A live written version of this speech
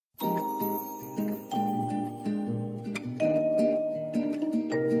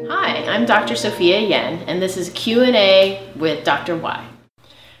I'm Dr. Sophia Yen, and this is Q&A with Dr. Y.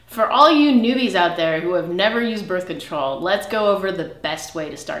 For all you newbies out there who have never used birth control, let's go over the best way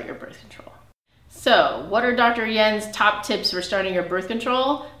to start your birth control. So, what are Dr. Yen's top tips for starting your birth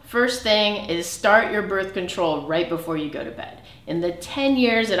control? First thing is start your birth control right before you go to bed. In the 10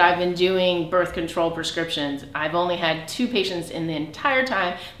 years that I've been doing birth control prescriptions, I've only had 2 patients in the entire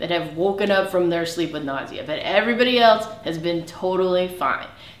time that have woken up from their sleep with nausea, but everybody else has been totally fine.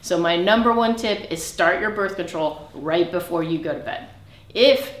 So my number 1 tip is start your birth control right before you go to bed.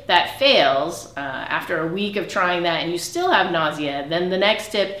 If that fails, after a week of trying that and you still have nausea, then the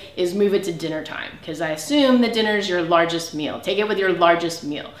next tip is move it to dinner time, because I assume that dinner is your largest meal. Take it with your largest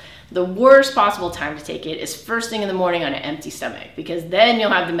meal. The worst possible time to take it is first thing in the morning on an empty stomach, because then you'll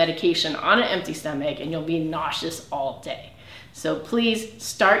have the medication on an empty stomach and you'll be nauseous all day. So please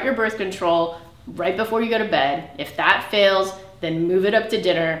start your birth control right before you go to bed. If that fails, then move it up to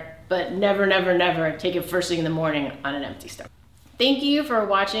dinner, but never, never, never take it first thing in the morning on an empty stomach. Thank you for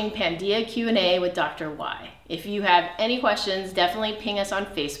watching Pandia Q&A with Dr. Y. If you have any questions, definitely ping us on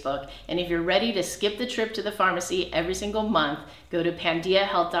Facebook. And if you're ready to skip the trip to the pharmacy every single month, go to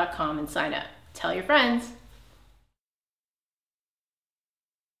pandiahealth.com and sign up. Tell your friends.